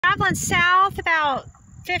traveling south about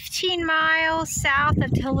 15 miles south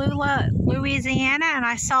of Tallulah, Louisiana, and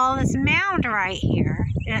I saw this mound right here.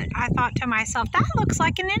 And I thought to myself, that looks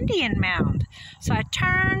like an Indian mound. So I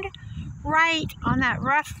turned right on that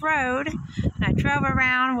rough road, and I drove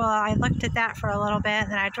around. Well, I looked at that for a little bit,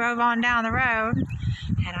 and then I drove on down the road,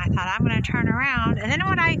 and I thought, I'm going to turn around. And then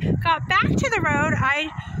when I got back to the road, I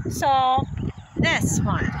saw this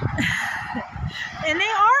one. And they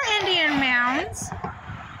are Indian mounds,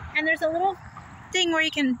 and there's a little thing where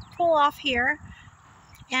you can pull off here,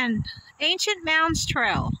 and Ancient Mounds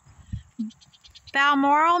Trail,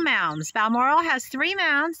 Balmoral Mounds. Balmoral has 3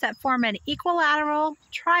 mounds that form an equilateral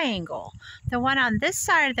triangle. The one on this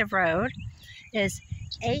side of the road is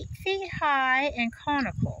 8 feet high and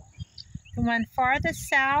conical. The one farthest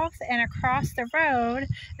south and across the road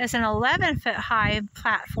is an 11-foot high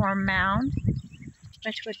platform mound,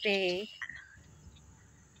 which would be...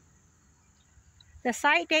 The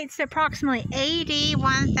site dates to approximately AD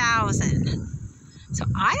 1000. So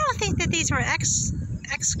I don't think that these were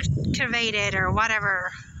excavated or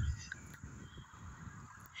whatever.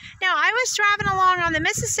 Now, I was driving along on the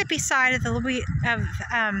Mississippi side of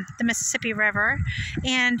the Mississippi River,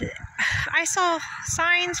 and I saw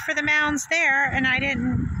signs for the mounds there, and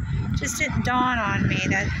just didn't dawn on me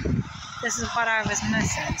that this is what I was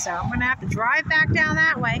missing. So I'm going to have to drive back down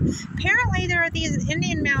that way. Apparently there are these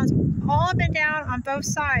Indian mounds all up and down on both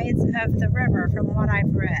sides of the river from what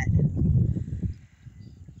I've read.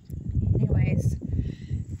 Anyways,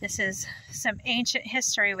 this is some ancient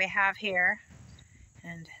history we have here.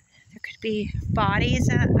 And there could be bodies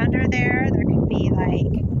under there. There could be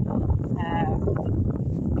like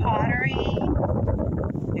pottery.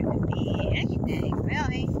 There could be anything,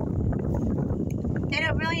 really. They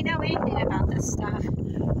don't really know anything about this stuff.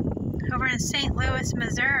 Over in St. Louis,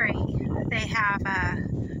 Missouri, they have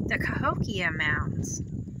the Cahokia Mounds.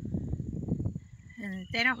 And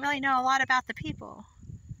they don't really know a lot about the people.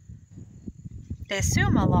 They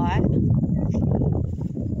assume a lot.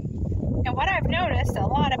 And what I've noticed a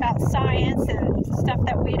lot about science and stuff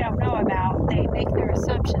that we don't know about, they make their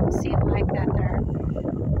assumptions seem like that they're,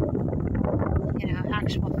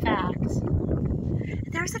 actual facts.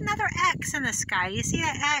 There's another X in the sky. You see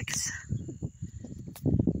that X?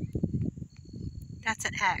 That's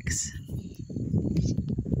an X.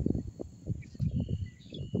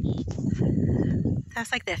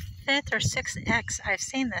 That's like the 5th or 6th X I've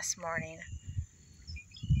seen this morning.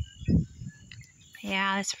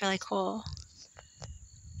 Yeah, that's really cool.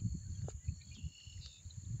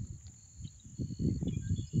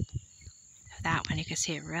 That one, you can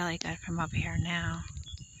see it really good from over here now.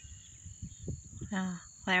 Oh,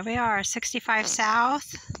 there we are, 65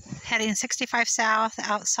 south, heading 65 south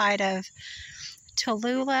outside of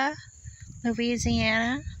Tallulah,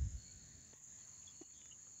 Louisiana.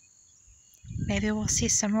 Maybe we'll see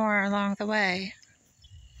some more along the way.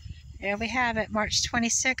 There we have it, March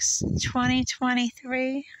 26,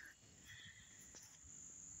 2023.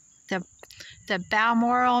 The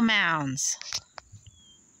Balmoral Mounds.